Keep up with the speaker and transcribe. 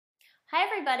Hi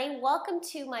everybody, welcome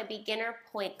to my beginner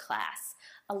pointe class.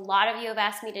 A lot of you have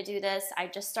asked me to do this. I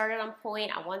just started on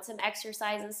pointe. I want some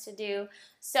exercises to do.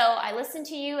 So I listened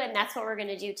to you and that's what we're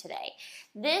gonna do today.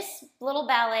 This little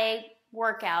ballet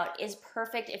workout is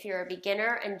perfect if you're a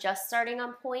beginner and just starting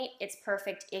on pointe. It's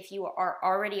perfect if you are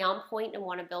already on pointe and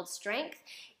want to build strength.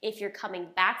 If you're coming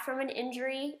back from an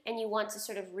injury and you want to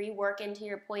sort of rework into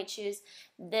your pointe shoes,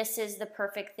 this is the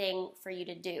perfect thing for you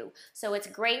to do. So it's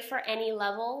great for any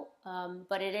level,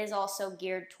 but it is also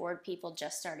geared toward people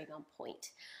just starting on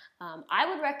pointe. I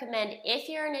would recommend if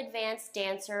you're an advanced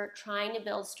dancer trying to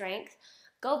build strength,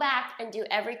 go back and do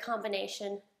every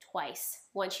combination twice.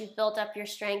 Once you've built up your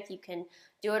strength, you can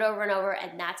do it over and over,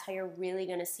 and that's how you're really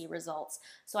going to see results.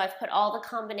 So I've put all the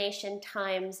combination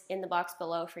times in the box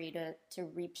below for you to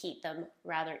repeat them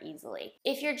rather easily.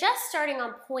 If you're just starting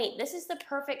on pointe, this is the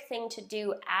perfect thing to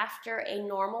do after a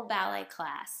normal ballet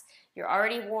class. You're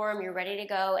already warm, you're ready to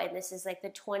go, and this is like the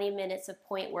 20 minutes of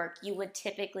pointe work you would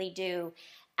typically do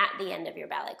at the end of your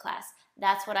ballet class.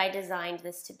 That's what I designed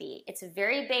this to be. It's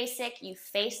very basic. You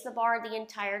face the bar the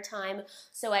entire time.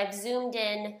 So I've zoomed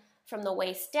in from the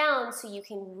waist down so you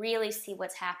can really see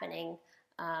what's happening.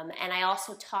 And I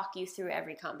also talk you through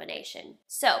every combination.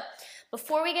 So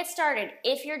before we get started,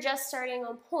 if you're just starting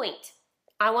on pointe,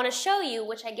 I want to show you,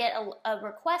 which I get a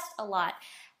request a lot,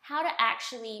 how to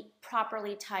actually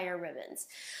properly tie your ribbons.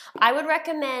 I would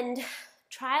recommend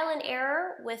trial and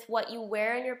error with what you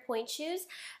wear in your pointe shoes.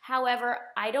 However,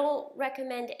 I don't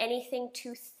recommend anything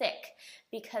too thick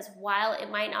because while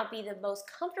it might not be the most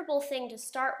comfortable thing to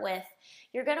start with,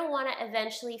 you're going to want to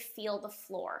eventually feel the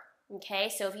floor. Okay,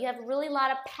 so if you have a really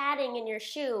lot of padding in your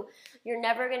shoe, you're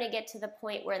never going to get to the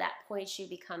point where that pointe shoe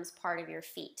becomes part of your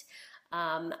feet.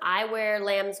 I wear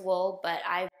lamb's wool, but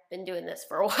I've been doing this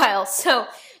for a while. So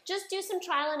just do some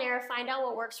trial and error, find out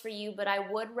what works for you, but I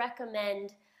would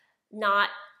recommend not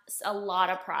a lot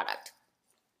of product.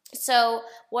 So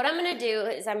what I'm going to do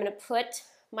is I'm going to put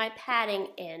my padding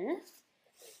in,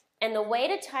 and the way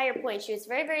to tie your pointe shoe is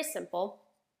very, very simple.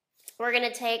 We're going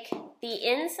to take the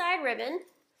inside ribbon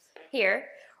here,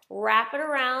 wrap it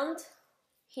around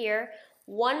here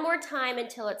one more time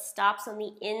until it stops on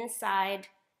the inside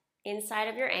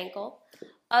of your ankle.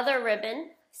 Other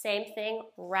ribbon, same thing,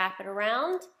 wrap it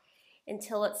around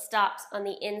until it stops on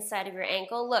the inside of your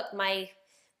ankle. Look, my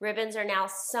ribbons are now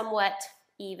somewhat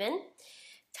even.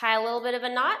 Tie a little bit of a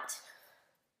knot,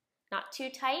 not too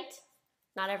tight,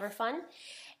 not ever fun,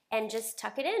 and just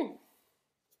tuck it in.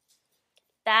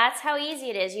 That's how easy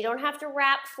it is. You don't have to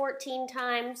wrap 14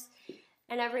 times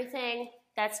and everything.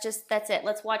 That's it.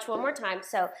 Let's watch one more time.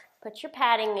 So put your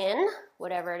padding in,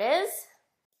 whatever it is.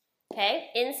 Okay,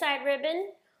 inside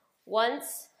ribbon,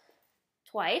 once,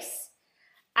 twice.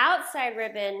 Outside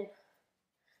ribbon,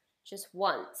 just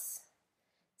once.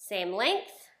 Same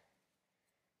length,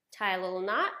 tie a little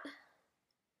knot,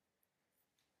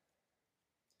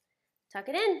 tuck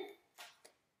it in,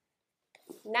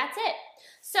 and that's it.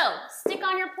 So stick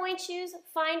on your pointe shoes,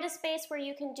 find a space where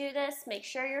you can do this, make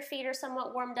sure your feet are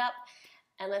somewhat warmed up,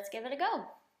 and let's give it a go.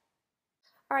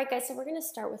 All right guys, so we're gonna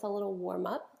start with a little warm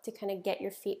up to kind of get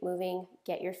your feet moving,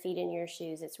 get your feet in your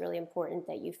shoes. It's really important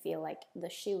that you feel like the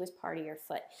shoe is part of your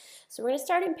foot. So we're gonna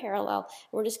start in parallel.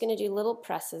 We're just gonna do little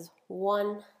presses.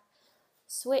 1,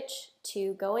 switch,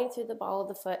 2, going through the ball of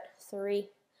the foot, 3,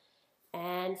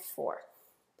 and 4.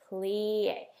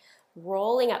 Plié.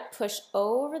 Rolling up, push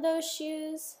over those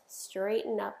shoes,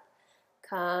 straighten up,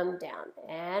 come down,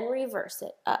 and reverse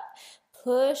it, up.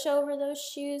 Push over those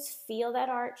shoes, feel that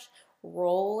arch,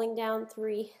 rolling down,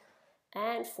 3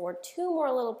 and 4. 2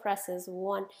 more little presses,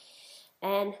 1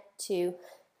 and 2,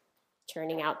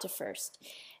 turning out to first,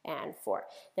 and 4.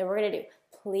 Then we're going to do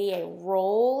plié,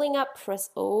 rolling up,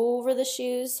 press over the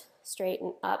shoes,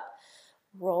 straighten up,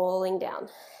 rolling down,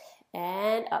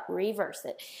 and up, reverse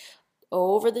it.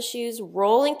 Over the shoes,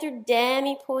 rolling through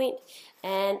demi-pointe,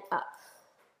 and up.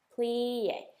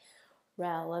 Plié,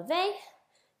 relevé,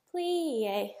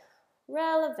 plié,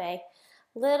 relevé.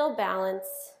 Little balance,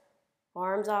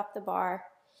 arms off the bar,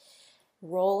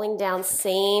 rolling down,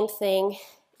 same thing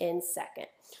in second.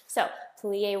 So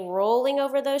plié, rolling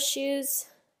over those shoes,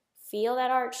 feel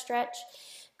that arch stretch,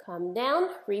 come down,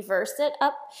 reverse it,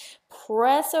 up,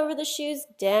 press over the shoes,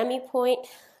 demi-pointe,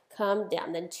 come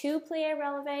down. Then 2 plié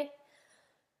relevé,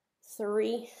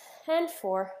 3 and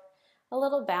 4, a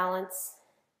little balance,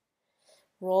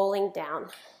 rolling down,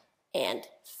 and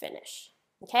finish.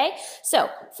 Okay, so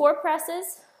 4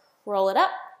 presses, roll it up,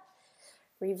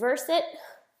 reverse it,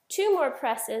 2 more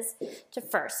presses to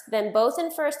first. Then both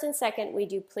in first and second, we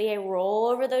do plié, roll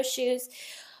over those shoes,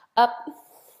 up,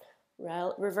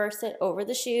 reverse it over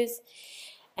the shoes,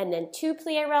 and then 2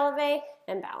 plie relevé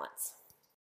and balance.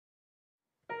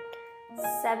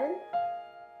 7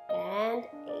 and 8.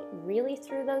 Really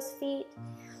through those feet.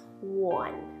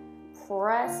 1,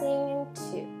 pressing,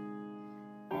 2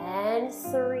 and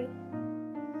 3.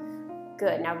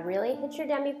 Good. Now really hit your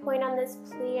demi-pointe on this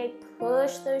plie.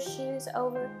 Push those shoes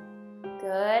over.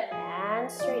 Good. And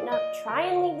straighten up. Try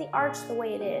and leave the arch the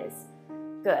way it is.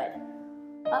 Good.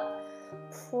 Up.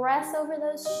 Press over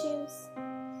those shoes.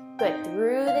 Good.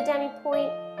 Through the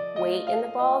demi-pointe. Weight in the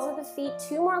balls of the feet.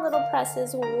 2 more little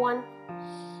presses. 1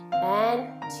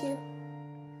 and 2.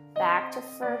 Back to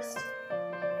first.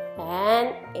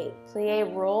 And 8.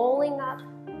 Plie rolling up.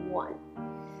 1.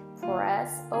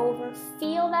 Press over.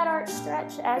 Feel that arch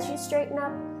stretch as you straighten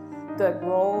up. Good.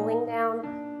 Rolling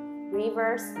down.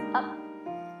 Reverse. Up.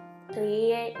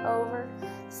 Plie over.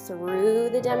 Through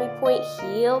the demi-pointe.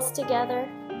 Heels together.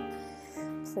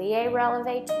 Plie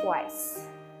relevé twice.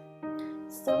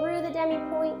 Through the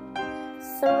demi-pointe.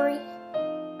 3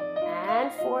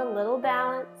 and 4. Little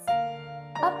balance.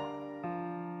 Up.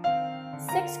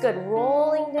 6. Good.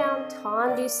 Rolling down.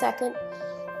 Tendu second.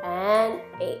 And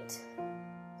 8.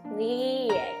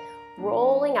 Plie.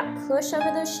 Rolling up. Push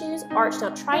over those shoes. Arch. Now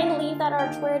try and leave that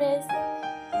arch where it is.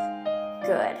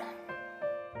 Good.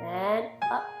 And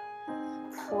up.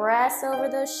 Press over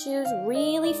those shoes.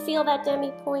 Really feel that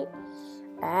demi-pointe.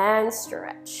 And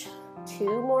stretch.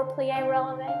 2 more plie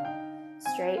relevé.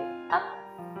 Straight up.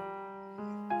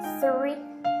 3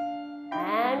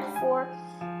 and 4.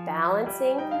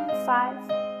 Balancing. 5,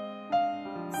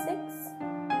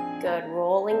 6. Good.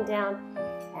 Rolling down.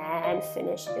 And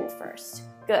finish in first.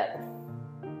 Good.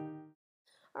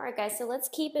 All right, guys, so let's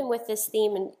keep in with this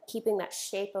theme and keeping that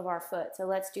shape of our foot. So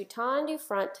let's do tendu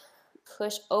front,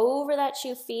 push over that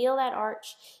shoe, feel that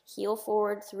arch, heel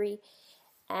forward, 3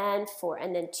 and 4,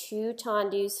 and then 2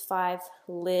 tendus, 5,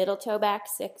 little toe back,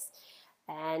 6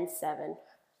 and 7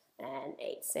 and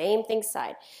 8. Same thing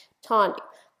side. Tendu,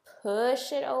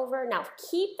 push it over. Now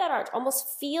keep that arch,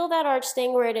 almost feel that arch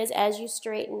staying where it is as you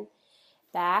straighten.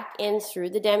 Back in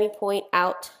through the demi-pointe,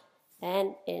 out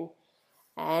and in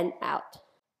and out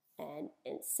and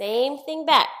in. Same thing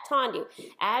back, tendu.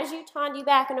 As you tendu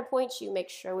back in a pointe shoe, make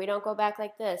sure we don't go back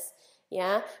like this.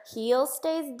 Yeah, heel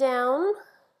stays down.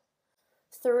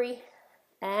 3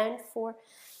 and 4,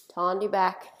 tendu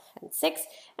back, and 6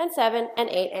 and 7 and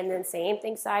 8, and then same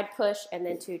thing side push, and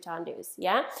then 2 tendus.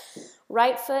 Yeah,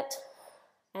 right foot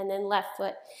and then left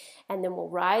foot, and then we'll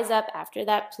rise up after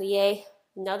that plie.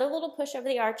 Another little push over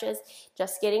the arches,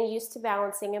 just getting used to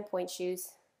balancing in pointe shoes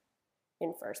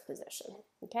in first position.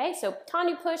 Okay, so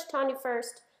tendu push, tendu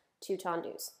first, 2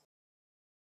 tendus.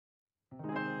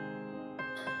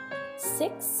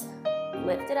 6,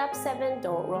 lift it up, 7,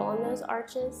 don't roll on those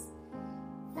arches,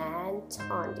 and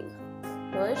tendu.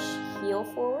 Push, heel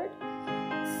forward,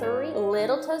 3,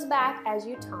 little toes back as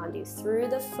you tendu. Through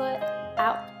the foot,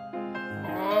 out,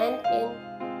 and in,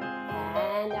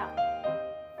 and out.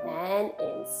 And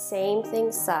in. Same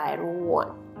thing side.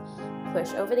 1.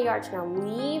 Push over the arch. Now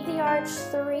leave the arch.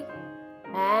 3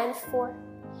 and 4.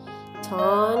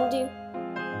 Tendu.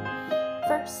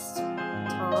 First.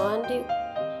 Tendu.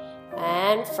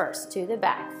 And first to the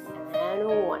back. And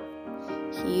 1.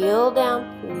 Heel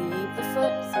down. Leave the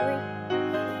foot. 3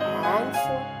 and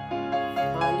 4.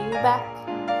 Tendu back.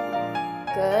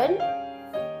 Good.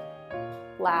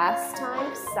 Last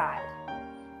time side.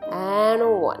 And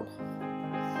 1.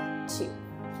 2,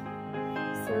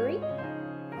 3.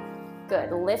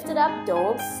 Good. Lift it up.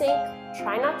 Don't sink.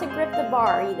 Try not to grip the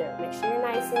bar either. Make sure you're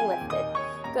nice and lifted.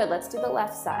 Good. Let's do the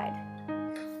left side.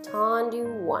 Tendu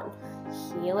 1.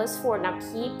 Heel is forward. Now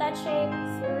keep that shape.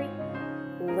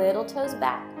 3. Little toes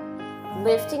back.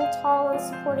 Lifting tall on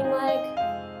supporting leg.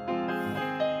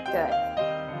 Good.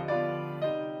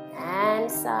 And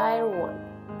side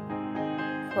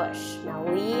 1. Push. Now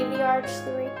leave the arch.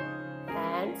 3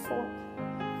 and 4.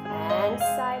 And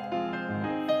side,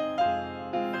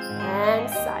 and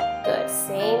side. Good.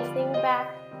 Same thing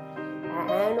back,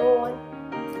 and 1.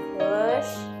 Push,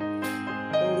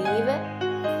 leave it.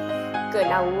 Good.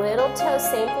 Now little toe,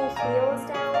 same thing, heels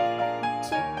down.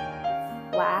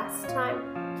 2. Last time,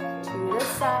 to the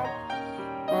side,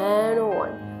 and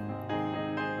 1.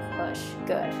 Push.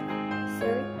 Good. 3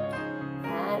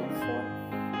 and 4.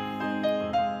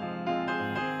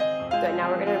 Good. Now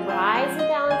we're going to rise and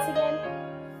balance again.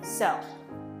 So,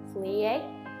 plie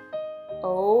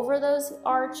over those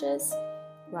arches,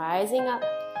 rising up,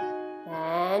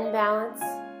 and balance.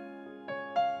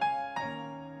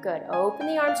 Good. Open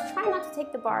the arms. Try not to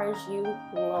take the bar as you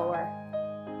lower,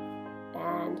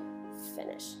 and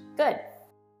finish. Good.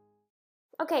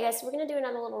 Okay guys, so we're gonna do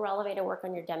another little relevé to work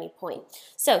on your demi-pointe.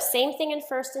 So same thing in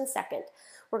first and second.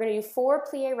 We're gonna do 4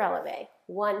 plié relevé.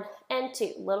 1 and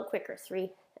 2, a little quicker,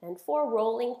 3 and 4,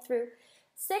 rolling through,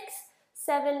 6,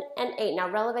 7, and 8. Now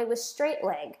relevé with straight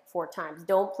leg 4 times,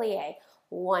 don't plié.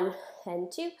 1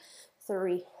 and 2,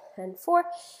 3 and 4,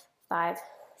 5,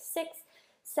 6,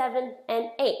 7,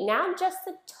 and 8. Now just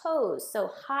the toes,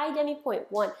 so high demi-pointe,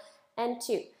 1 and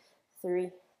 2,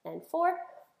 3 and 4,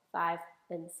 5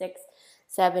 and 6,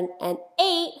 7 and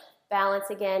 8. Balance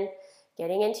again,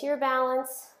 getting into your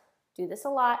balance. Do this a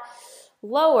lot.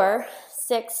 Lower,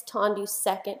 6, tendu,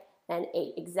 second, and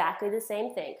 8. Exactly the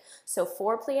same thing. So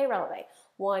 4 plié relevé.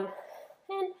 1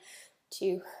 and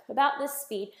 2, about this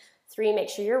speed. 3, make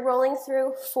sure you're rolling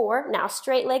through. 4, now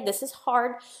straight leg. This is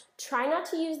hard. Try not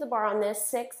to use the bar on this.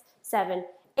 6, 7,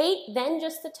 8, then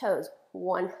just the toes.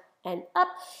 1 and up.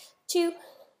 2,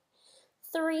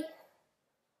 3,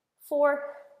 4,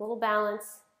 little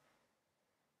balance.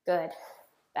 Good.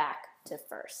 Back to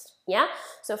first. Yeah?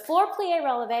 So 4 plié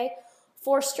relevé,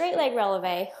 4 straight leg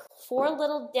relevé, 4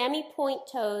 little demi-pointe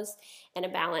toes, and a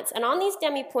balance. And on these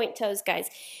demi-pointe toes, guys,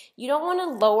 you don't want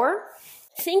to lower.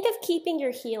 Think of keeping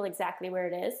your heel exactly where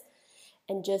it is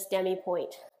and just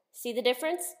demi-pointe. See the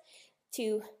difference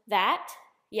to that?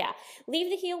 Yeah. Leave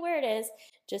the heel where it is,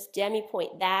 just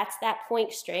demi-pointe. That's that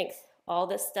point strength, all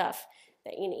this stuff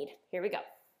that you need. Here we go.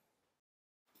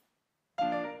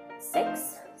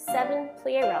 6, 7,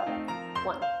 plié relevé.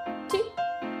 1, 2,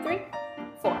 3,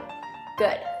 4.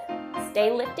 Good.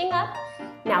 Stay lifting up.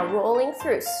 Now rolling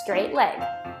through, straight leg.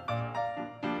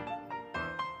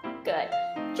 Good.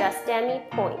 Just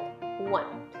demi-pointe. 1,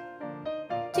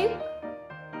 2,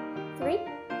 3,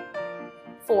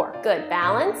 4. Good.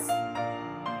 Balance.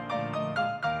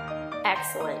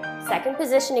 Excellent. Second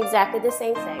position, exactly the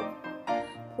same thing.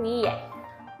 Plié.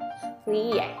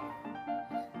 Plié.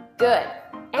 Good.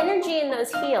 Energy in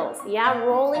those heels. Yeah,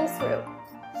 rolling through.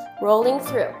 Rolling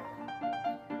through.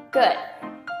 Good.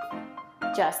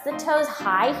 Just the toes,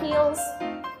 high heels.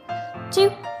 2,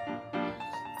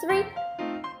 3,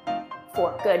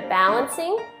 4. Good.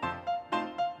 Balancing.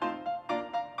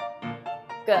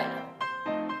 Good.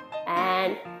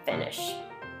 And finish.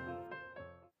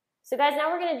 So guys, now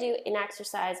we're going to do an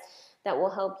exercise that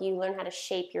will help you learn how to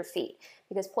shape your feet,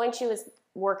 because pointe shoe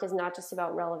work is not just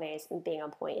about relevés and being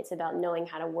on point. It's about knowing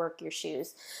how to work your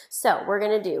shoes. So we're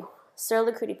going to do sur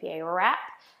le coup de pied, wrap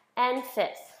and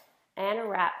fifth, and a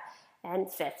wrap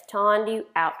and fifth. Tendu,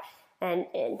 out and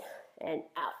in and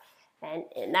out and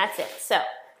in. That's it. So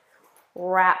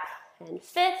wrap and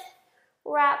fifth,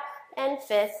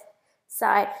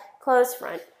 side, close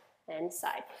front and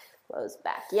side, close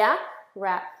back. Yeah?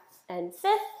 Wrap and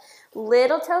fifth,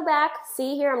 little toe back.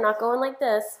 See here, I'm not going like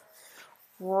this.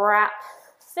 Wrap,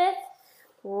 fifth,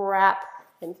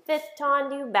 and fifth,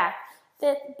 tendu, back,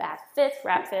 fifth,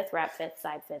 wrap, fifth,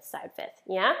 side, fifth.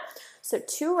 Yeah? So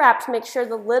 2 wraps, make sure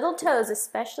the little toes,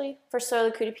 especially for sur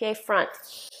le coup de pied front,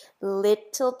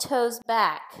 little toes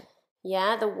back.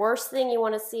 Yeah? The worst thing you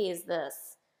want to see is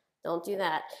this. Don't do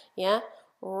that. Yeah?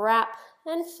 Wrap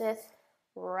and fifth,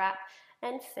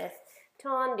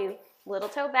 tendu, little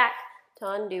toe back,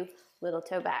 tendu, little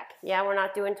toe back. Yeah, we're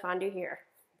not doing tendu here.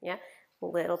 Yeah,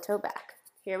 little toe back.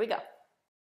 Here we go.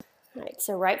 All right,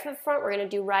 so right foot front, we're going to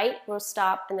do right, we'll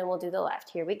stop, and then we'll do the left.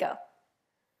 Here we go.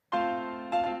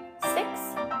 6,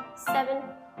 7,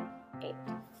 8.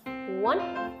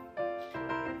 1,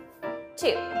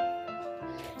 2.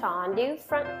 Tendu,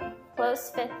 front,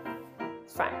 close fifth,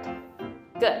 front.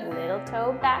 Good. Little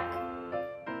toe back,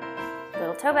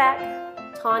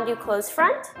 tendu, close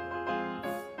front,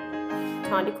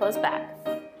 tendu, close back.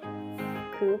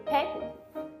 Coupé.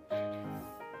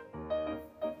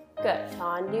 Good.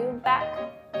 Tendu, back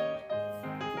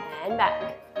and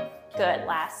back. Good.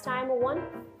 Last time. 1,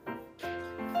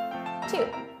 2.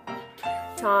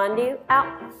 Tendu,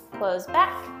 out, close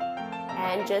back,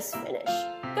 and just finish.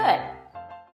 Good.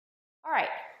 All right.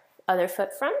 Other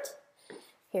foot front.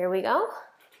 Here we go.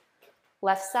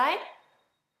 Left side.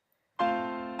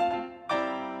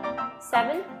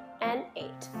 7 and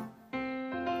 8.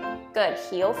 Good.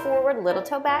 Heel forward, little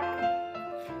toe back.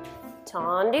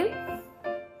 Tendu.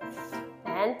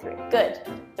 And 3. Good.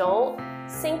 Don't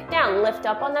sink down. Lift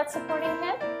up on that supporting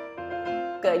hip.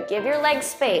 Good. Give your legs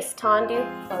space. Tendu,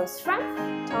 close front.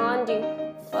 Tendu,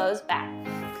 close back.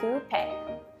 Coupé.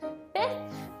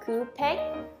 Fifth. Coupé.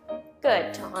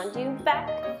 Good. Tendu, back.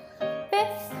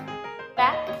 Fifth.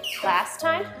 Back. Last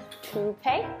time.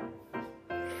 Coupé.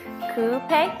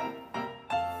 Coupé.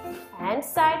 And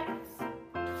side.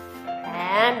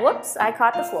 And whoops, I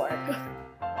caught the floor.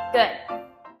 Good.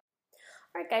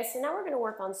 All right, guys, so now we're going to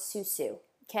work on sous-sous.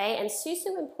 okay? And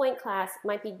Sous-Sous in pointe class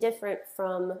might be different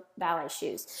from ballet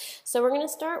shoes. So we're gonna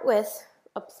start with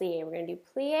a plie. We're gonna do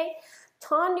plie,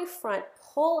 tendu front,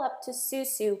 pull up to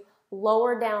Sous-Sous,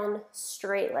 lower down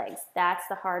straight legs. That's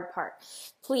the hard part.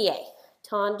 Plie,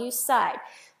 tendu side,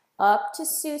 up to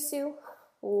Sous-Sous,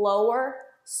 lower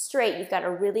straight. You've got to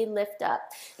really lift up.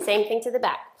 Same thing to the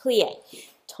back. Plie,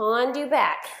 tendu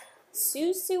back,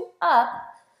 Sous-Sous up.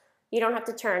 You don't have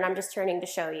to turn, I'm just turning to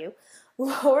show you.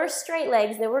 Lower straight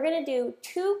legs, then we're gonna do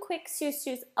 2 quick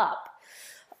Sous-Sous up.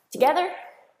 Together,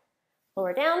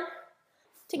 lower down,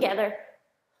 together,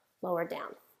 lower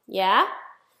down. Yeah?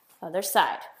 Other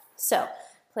side. So,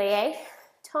 plie,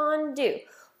 tendu,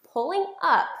 pulling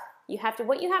up.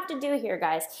 What you have to do here,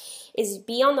 guys, is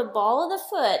be on the ball of the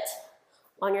foot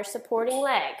on your supporting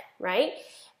leg, right?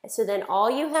 And so then all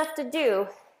you have to do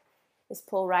is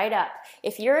pull right up.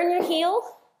 If you're in your heel,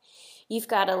 you've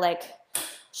got to like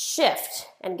shift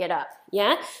and get up,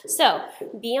 yeah? So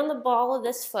be on the ball of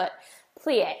this foot,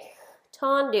 plie,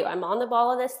 tendu. I'm on the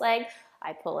ball of this leg,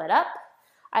 I pull it up,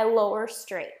 I lower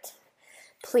straight.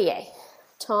 Plie,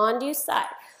 tendu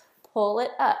side, pull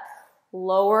it up,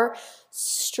 lower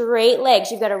straight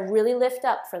legs. You've got to really lift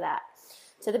up for that.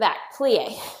 To the back,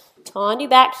 plie, tendu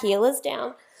back, heel is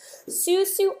down,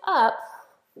 Sous-Sous up,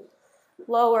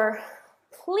 lower,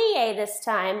 plie this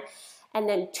time, and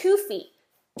then 2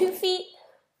 feet,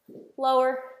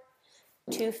 lower,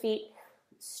 2 feet,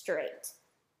 straight.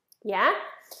 Yeah?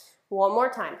 One more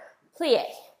time. Plie,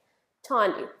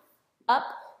 tendu, up,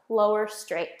 lower,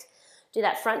 straight. Do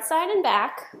that front side and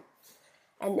back,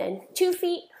 and then 2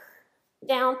 feet,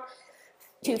 down,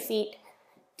 2 feet,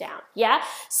 down. Yeah?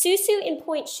 Sous-Sous in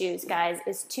pointe shoes, guys,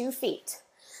 is 2 feet.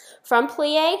 From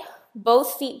plie,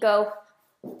 both feet go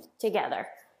together.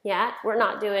 Yeah? We're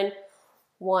not doing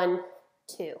 1,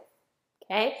 2.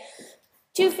 Okay?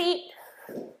 2 feet,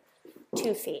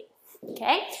 2 feet.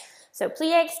 Okay? So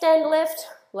plie, extend, lift,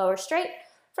 lower straight,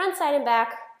 front side and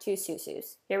back, 2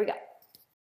 Sous-Sus. Here we go.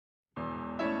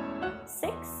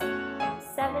 6,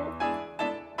 7,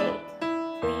 8.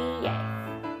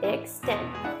 Plie, extend,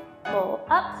 pull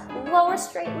up, lower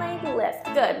straight leg, lift.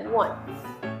 Good. 1,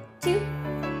 2,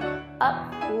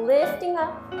 up, lifting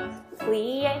up,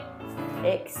 plie,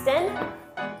 extend,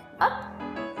 up.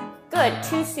 Good.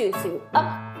 2 Sous-Sus, up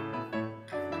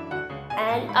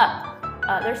and up.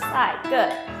 Other side.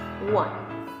 Good. 1,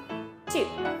 2,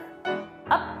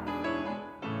 up,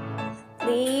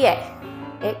 plie,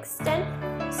 extend,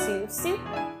 Sous-Sus,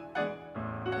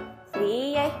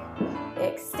 plie,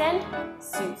 extend,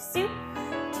 Sous-Sus,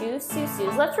 2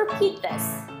 Sous-Sus. Let's repeat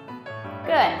this.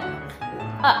 Good.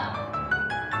 Up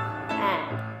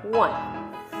and 1,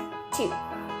 2.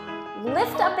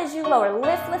 Lift up as you lower.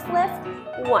 Lift, lift, lift.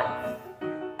 1,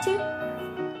 2,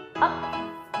 up,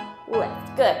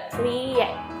 lift. Good. Plie.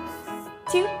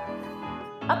 2,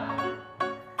 up,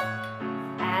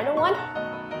 and 1.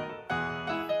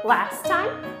 Last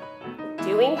time.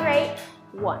 Doing great.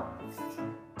 1,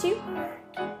 2,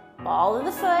 ball of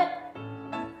the foot.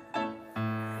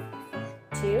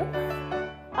 2,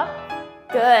 up.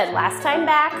 Good. Last time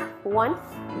back. 1,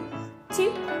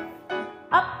 2,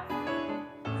 up.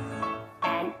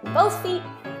 And both feet.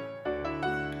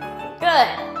 Good.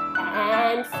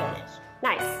 And finish.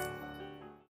 Nice.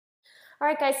 All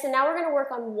right, guys, so now we're going to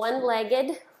work on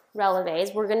one-legged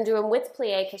relevés. We're going to do them with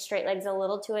plie because straight leg's a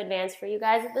little too advanced for you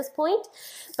guys at this point.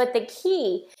 But the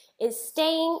key is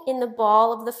staying in the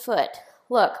ball of the foot.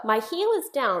 Look, my heel is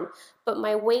down, but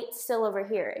my weight's still over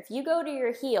here. If you go to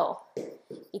your heel,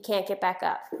 you can't get back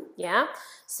up, yeah?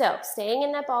 So staying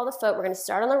in that ball of the foot, we're going to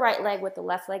start on the right leg with the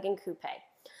left leg in coupé.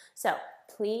 So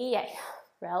plie,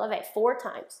 relevé, 4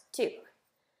 times, 2,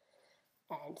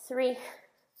 and 3,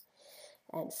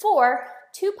 and 4,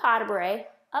 2 pas de bourrée,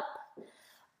 up,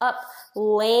 up,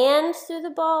 land through the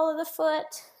ball of the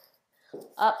foot,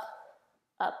 up,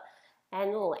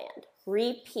 and land.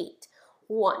 Repeat.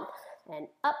 1, and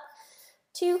up,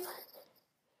 2,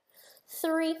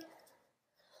 3,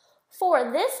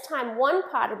 4. This time, 1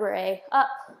 pas de bourrée, up,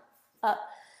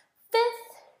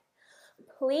 5th,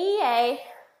 plie,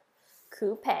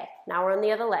 coupé. Now we're on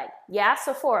the other leg. Yeah,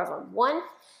 so 4 of them. 1,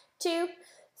 2,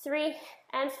 3,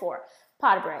 and 4.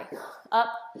 Pas de bourrée.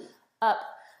 Up.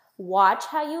 Watch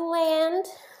how you land.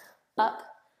 Up,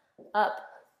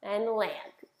 and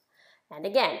land. And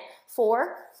again,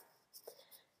 4.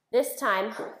 This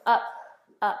time, up.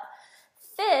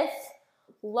 5th,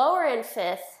 lower in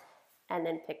 5th, and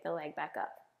then pick the leg back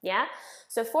up. Yeah?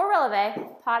 So 4 relevé,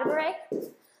 pas de bourrée,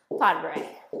 pas de bourrée.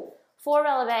 4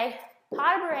 relevé,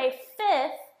 pas de bourrée,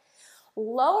 5th,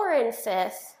 lower in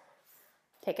 5th,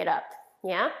 pick it up.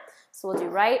 Yeah? So we'll do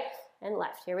right and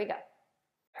left. Here we go.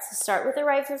 So start with the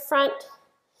right foot front,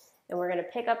 and we're going to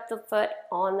pick up the foot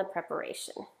on the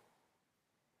preparation.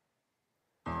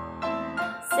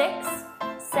 6,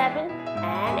 7,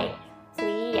 and 8.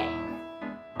 Plié.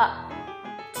 Up.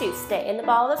 2. Stay in the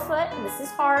ball of the foot. This is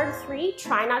hard. 3.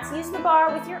 Try not to use the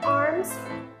bar with your arms.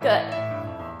 Good.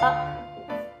 Up.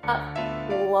 Up.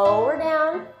 Lower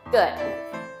down. Good.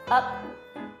 Up.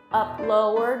 Up.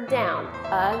 Lower down.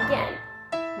 Again.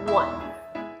 1.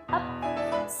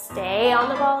 Up. Stay on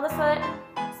the ball of the foot.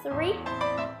 3.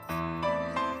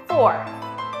 4.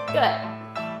 Good.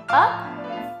 Up.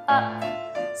 Up.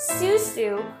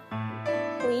 Sous-Sous.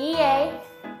 Plié.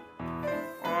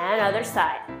 And other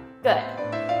side. Good.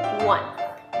 1.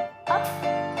 Up.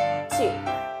 2.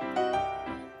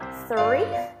 3.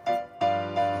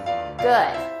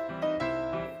 Good.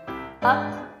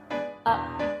 Up. Up.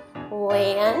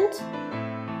 Land.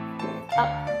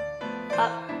 Up.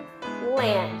 Up.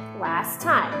 Land. Last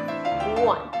time.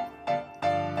 1.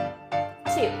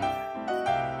 2.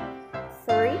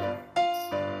 3.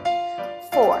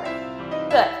 4.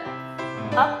 Good.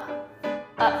 Up.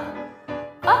 Up.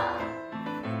 Up.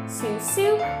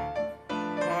 Sous-Sous.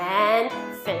 And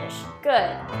finish.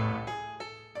 Good.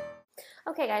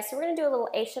 Okay guys, so we're going to do a little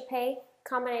échappé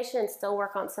combination and still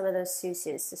work on some of those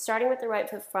sous-sus. So starting with the right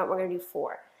foot front, we're going to do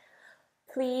 4.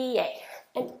 Plié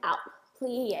and out.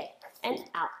 Plié and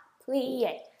out.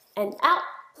 Plié and out.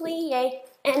 Plié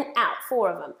and out. 4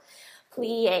 of them.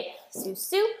 Plié,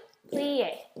 sous-sus,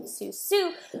 plié,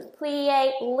 sous-sus,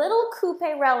 plié, little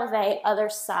coupé relevé, other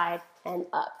side and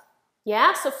up.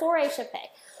 Yeah, so 4 échappé.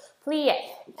 Plié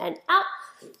and out.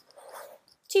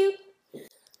 2.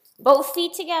 Both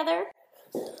feet together.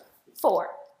 4.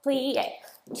 Plié.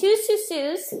 2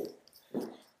 sous-sus.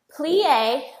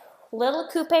 Plié. Little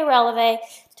coupé relevé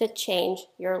to change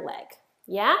your leg.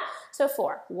 Yeah? So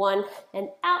 4. 1 and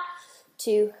out.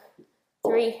 2,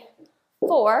 3,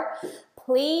 4.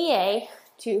 Plié.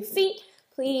 2 feet.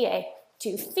 Plié.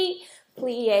 2 feet.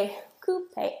 Plié.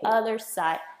 Coupé. Other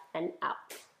side and out.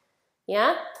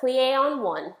 Yeah? Plié on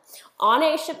 1. On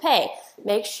échappé,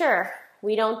 make sure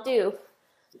we don't do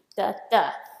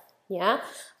da-da. Yeah?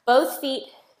 Both feet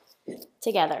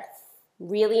together.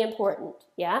 Really important.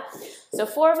 Yeah? So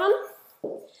 4 of them.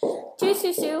 2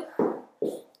 sous-sus,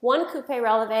 1 coupé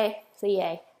relevé,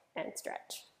 plié, and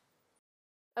stretch.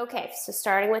 Okay, so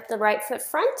starting with the right foot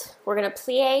front, we're going to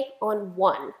plié on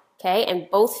 1. Okay? And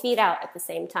both feet out at the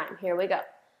same time. Here we go.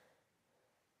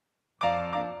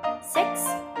 6,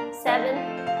 7,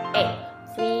 8.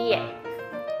 Plié.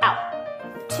 Out.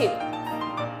 2.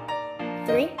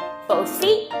 3. Both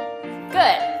feet.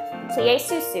 Good. Plié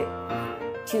sous-sus.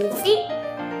 2 feet.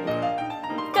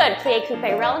 Good. Plié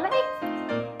coupé relevé.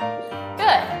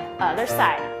 Good. Other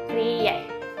side. Plié.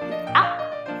 Out.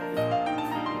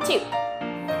 2.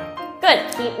 Good.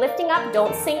 Keep lifting up.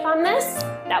 Don't sink on this.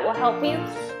 That will help you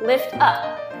lift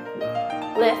up.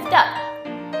 Lift up.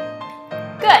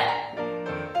 Good.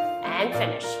 And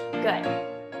finish. Good.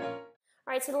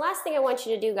 All right, so the last thing I want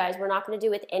you to do, guys, we're not going to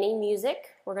do with any music.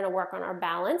 We're going to work on our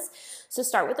balance. So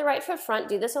start with the right foot front.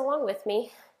 Do this along with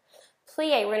me.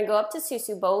 Plié. We're going to go up to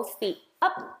sous-sus, both feet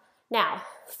up. Now,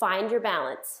 find your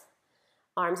balance.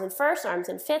 Arms in first, arms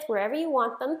in fifth, wherever you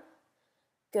want them.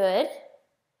 Good.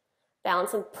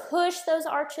 Balance and push those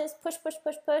arches. Push, push,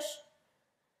 push, push.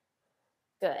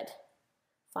 Good.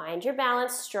 Find your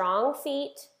balance. Strong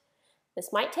feet.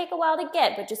 This might take a while to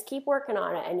get, but just keep working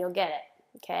on it and you'll get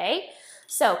it. Okay?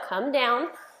 So come down.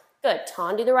 Good.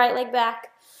 Tendu the right leg back.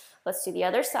 Let's do the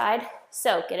other side.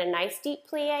 So get a nice deep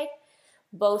plié.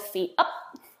 Both feet up.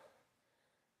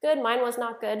 Good. Mine was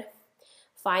not good.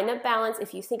 Find the balance.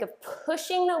 If you think of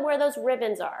pushing where those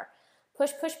ribbons are,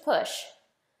 push, push, push.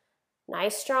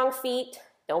 Nice strong feet.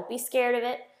 Don't be scared of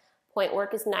it. Point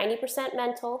work is 90%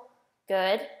 mental.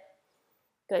 Good.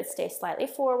 Good. Stay slightly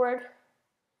forward.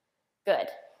 Good.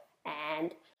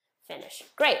 And finish.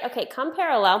 Great. Okay, come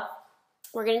parallel.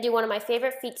 We're going to do one of my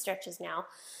favorite feet stretches now.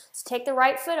 So take the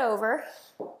right foot over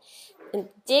and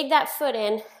dig that foot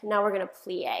in. Now we're going to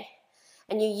plié.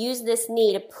 And you use this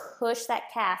knee to push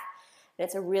that calf. And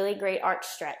it's a really great arch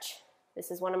stretch. This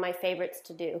is one of my favorites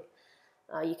to do.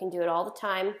 You can do it all the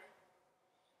time,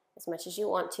 as much as you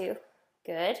want to.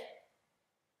 Good.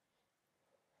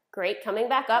 Great. Coming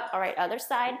back up. All right, other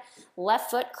side.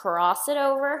 Left foot, cross it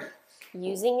over.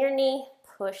 Using your knee,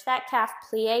 push that calf,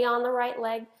 plié on the right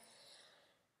leg.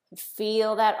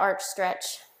 Feel that arch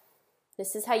stretch.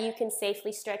 This is how you can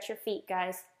safely stretch your feet,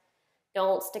 guys.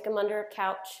 Don't stick them under a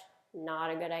couch.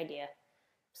 Not a good idea.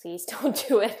 Please don't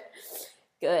do it.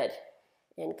 Good.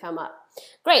 And come up.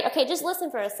 Great. Okay, just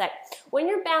listen for a sec. When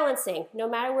you're balancing, no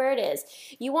matter where it is,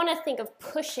 you want to think of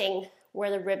pushing where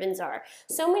the ribbons are.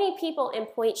 So many people in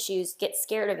pointe shoes get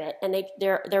scared of it and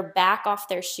they're back off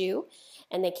their shoe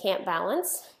and they can't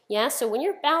balance. Yeah, so when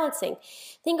you're balancing,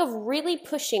 think of really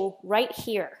pushing right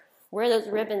here where those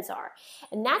ribbons are.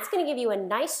 And that's gonna give you a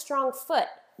nice strong foot.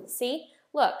 See,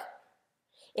 look,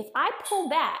 if I pull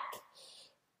back,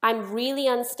 I'm really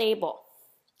unstable.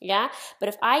 Yeah, but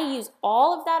if I use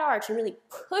all of that arch and really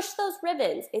push those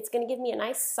ribbons, it's gonna give me a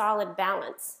nice solid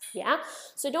balance, yeah?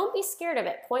 So don't be scared of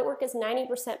it. Pointe work is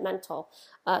 90% mental.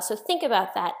 So think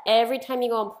about that. Every time you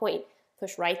go on pointe,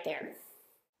 push right there.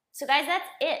 So guys, that's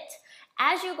it.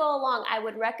 As you go along, I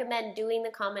would recommend doing the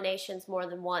combinations more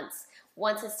than once.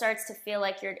 Once it starts to feel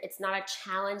like it's not a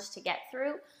challenge to get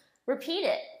through, repeat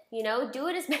it. You know, do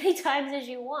it as many times as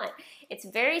you want. It's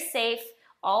very safe.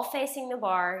 All facing the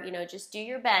bar, you know, just do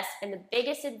your best. And the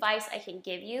biggest advice I can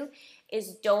give you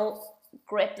is don't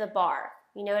grip the bar.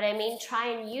 You know what I mean? Try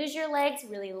and use your legs,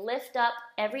 really lift up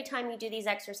every time you do these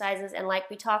exercises. And like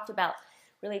we talked about,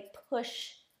 really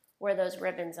push where those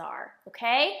ribbons are,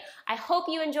 okay? I hope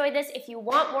you enjoyed this. If you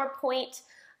want more pointe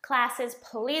classes,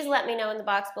 please let me know in the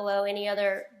box below. Any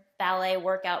other ballet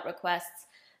workout requests,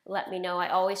 let me know. I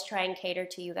always try and cater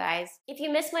to you guys. If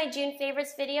you missed my June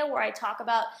favorites video where I talk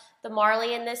about the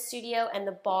Marley in this studio and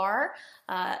the bar,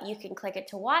 you can click it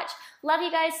to watch. Love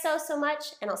you guys so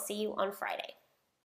much, and I'll see you on Friday.